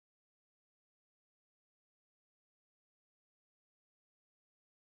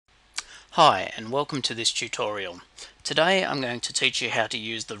Hi and welcome to this tutorial. Today I'm going to teach you how to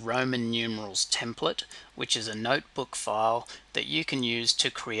use the Roman numerals template, which is a notebook file that you can use to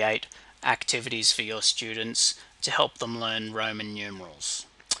create activities for your students to help them learn Roman numerals.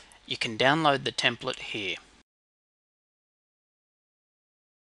 You can download the template here.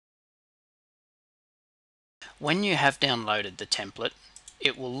 When you have downloaded the template,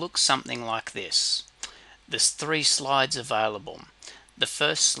 it will look something like this. There's 3 slides available. The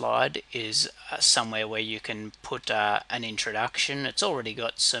first slide is somewhere where you can put an introduction. It's already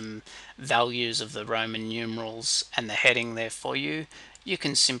got some values of the Roman numerals and the heading there for you. You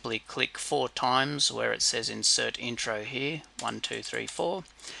can simply click 4 times where it says insert intro here, 1, 2, 3, 4,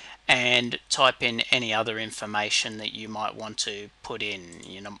 and type in any other information that you might want to put in.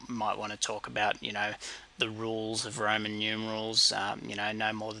 You might want to talk about, the rules of Roman numerals,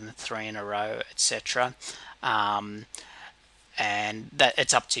 no more than 3 in a row, etc. And that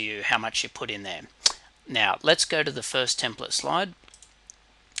it's up to you how much you put in there. Now let's go to the first template slide.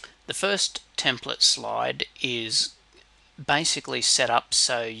 The first template slide is basically set up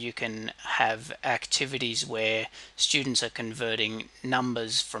so you can have activities where students are converting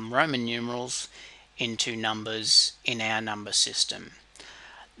numbers from Roman numerals into numbers in our number system.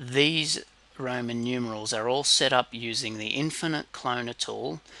 These Roman numerals are all set up using the infinite cloner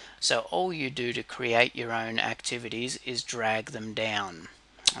tool, so all you do to create your own activities is drag them down.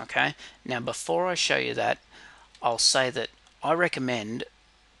 Okay, now before I show you that, I'll say that I recommend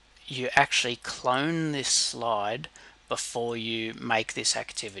you actually clone this slide before you make this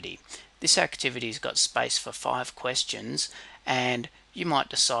activity. This activity's got space for 5 questions, and you might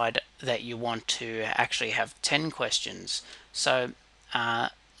decide that you want to actually have 10 questions. So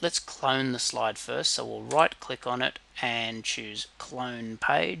let's clone the slide first. So we'll right click on it and choose clone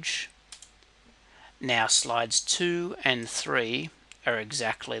page. Now slides 2 and 3 are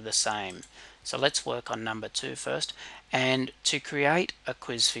exactly the same. So let's work on number 2 first. And to create a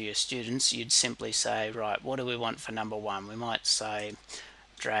quiz for your students, you'd simply say, right, what do we want for number 1? We might say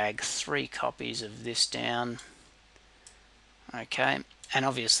drag 3 copies of this down. Okay, and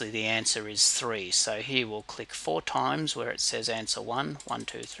obviously the answer is 3. So here we'll click 4 times where it says answer 1, 1,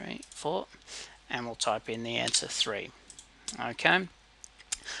 2, 3, 4, and we'll type in the answer 3. Okay.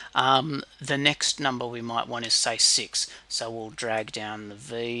 The next number we might want is say 6, so we'll drag down the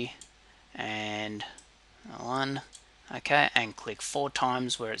V and 1, okay, and click 4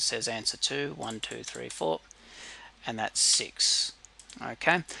 times where it says answer 2, 1, 2, 3, 4, and that's 6.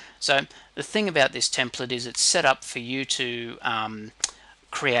 Okay, so the thing about this template is it's set up for you to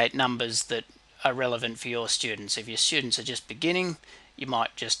create numbers that are relevant for your students. If your students are just beginning, you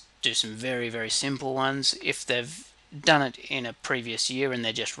might just do some very, very simple ones. If they've done it in a previous year and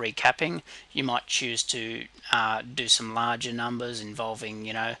they're just recapping, you might choose to do some larger numbers involving,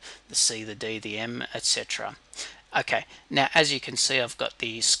 the C, the D, the M, etc. Okay, now as you can see, I've got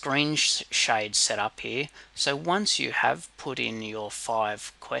the screen shade set up here. So once you have put in your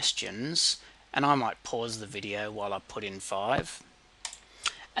 5 questions, and I might pause the video while I put in 5,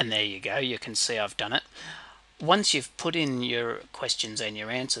 and there you go, you can see I've done it. Once you've put in your questions and your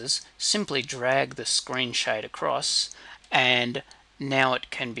answers, simply drag the screen shade across, and now it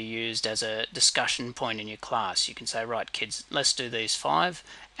can be used as a discussion point in your class. You can say, right kids, let's do these 5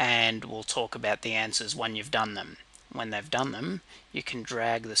 and we'll talk about the answers when you've done them. When they've done them, you can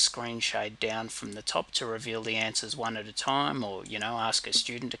drag the screen shade down from the top to reveal the answers one at a time, or ask a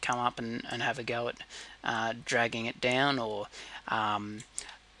student to come up and have a go at dragging it down, or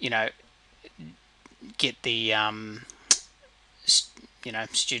get the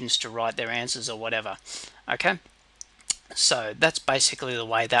students to write their answers or whatever. Okay, so that's basically the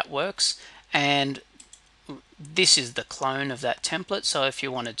way that works, and this is the clone of that template. So if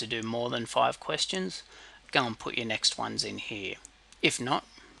you wanted to do more than 5 questions, go and put your next ones in here. If not,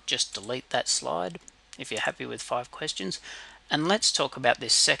 just delete that slide if you're happy with 5 questions. And let's talk about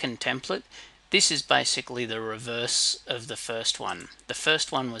this second template. This is basically the reverse of the first one. The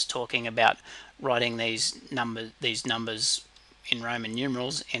first one was talking about writing these numbers in Roman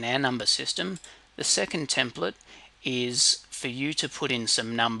numerals in our number system. The second template is for you to put in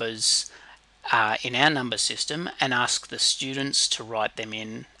some numbers in our number system and ask the students to write them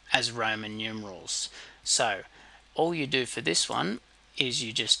in as Roman numerals. So all you do for this one is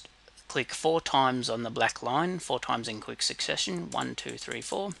you just click 4 times on the black line, 4 times in quick succession, 1, 2, 3,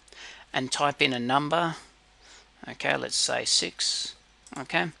 4, and type in a number. Okay, let's say 6.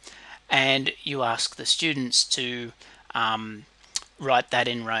 Okay, and you ask the students to write that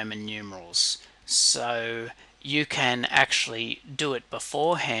in Roman numerals. So you can actually do it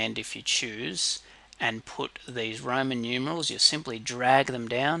beforehand if you choose and put these Roman numerals. You simply drag them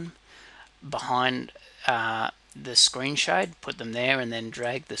down behind the screen shade, put them there, and then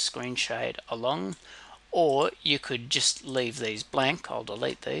drag the screen shade along. Or you could just leave these blank. I'll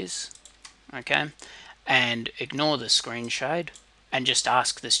delete these, okay, and ignore the screen shade and just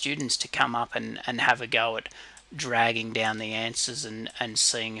ask the students to come up and have a go at dragging down the answers and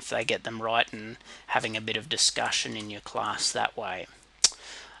seeing if they get them right, and having a bit of discussion in your class that way.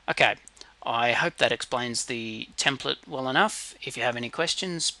 Okay, I hope that explains the template well enough. If you have any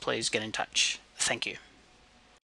questions, please get in touch. Thank you.